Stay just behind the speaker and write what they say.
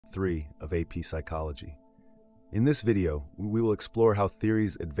3 of AP Psychology. In this video, we will explore how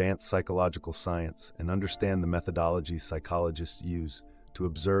theories advance psychological science and understand the methodologies psychologists use to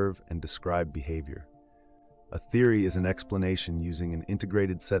observe and describe behavior. A theory is an explanation using an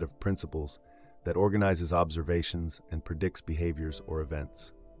integrated set of principles that organizes observations and predicts behaviors or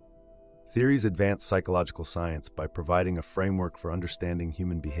events. Theories advance psychological science by providing a framework for understanding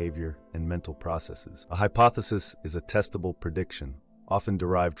human behavior and mental processes. A hypothesis is a testable prediction, often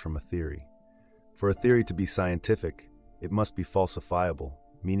derived from a theory. For a theory to be scientific, it must be falsifiable,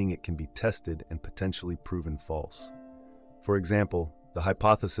 meaning it can be tested and potentially proven false. For example, the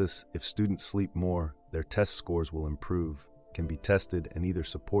hypothesis, if students sleep more, their test scores will improve, can be tested and either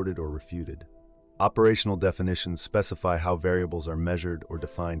supported or refuted. Operational definitions specify how variables are measured or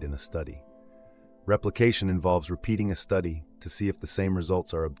defined in a study. Replication involves repeating a study to see if the same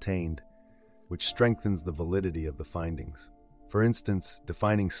results are obtained, which strengthens the validity of the findings. For instance,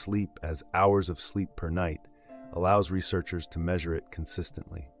 defining sleep as hours of sleep per night allows researchers to measure it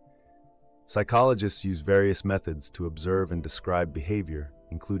consistently. Psychologists use various methods to observe and describe behavior,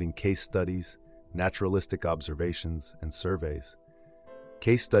 including case studies, naturalistic observations, and surveys.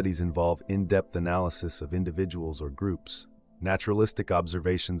 Case studies involve in-depth analysis of individuals or groups. Naturalistic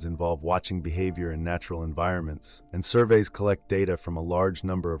observations involve watching behavior in natural environments, and surveys collect data from a large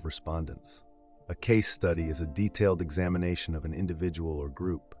number of respondents. A case study is a detailed examination of an individual or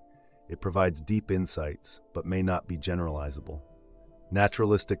group. It provides deep insights, but may not be generalizable.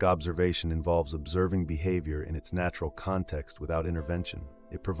 Naturalistic observation involves observing behavior in its natural context without intervention.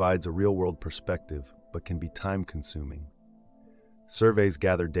 It provides a real-world perspective, but can be time-consuming. Surveys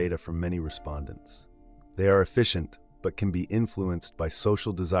gather data from many respondents. They are efficient, but can be influenced by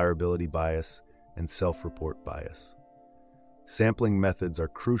social desirability bias and self-report bias. Sampling methods are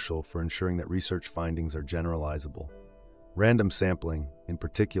crucial for ensuring that research findings are generalizable. Random sampling, in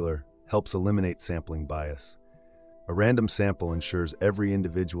particular, helps eliminate sampling bias. A random sample ensures every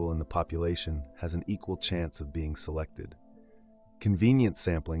individual in the population has an equal chance of being selected. Convenient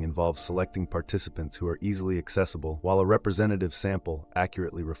sampling involves selecting participants who are easily accessible, while a representative sample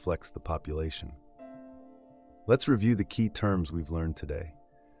accurately reflects the population. Let's review the key terms we've learned today.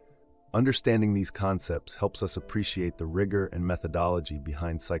 Understanding these concepts helps us appreciate the rigor and methodology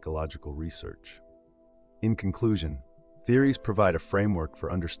behind psychological research. In conclusion, theories provide a framework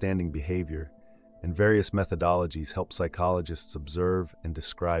for understanding behavior, and various methodologies help psychologists observe and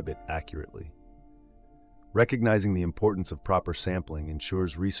describe it accurately. Recognizing the importance of proper sampling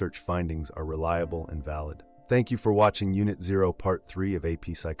ensures research findings are reliable and valid. Thank you for watching Unit 0, Part 3 of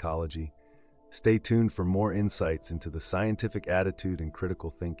AP Psychology. Stay tuned for more insights into the scientific attitude and critical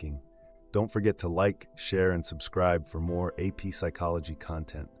thinking. Don't forget to like, share, and subscribe for more AP Psychology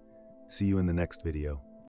content. See you in the next video.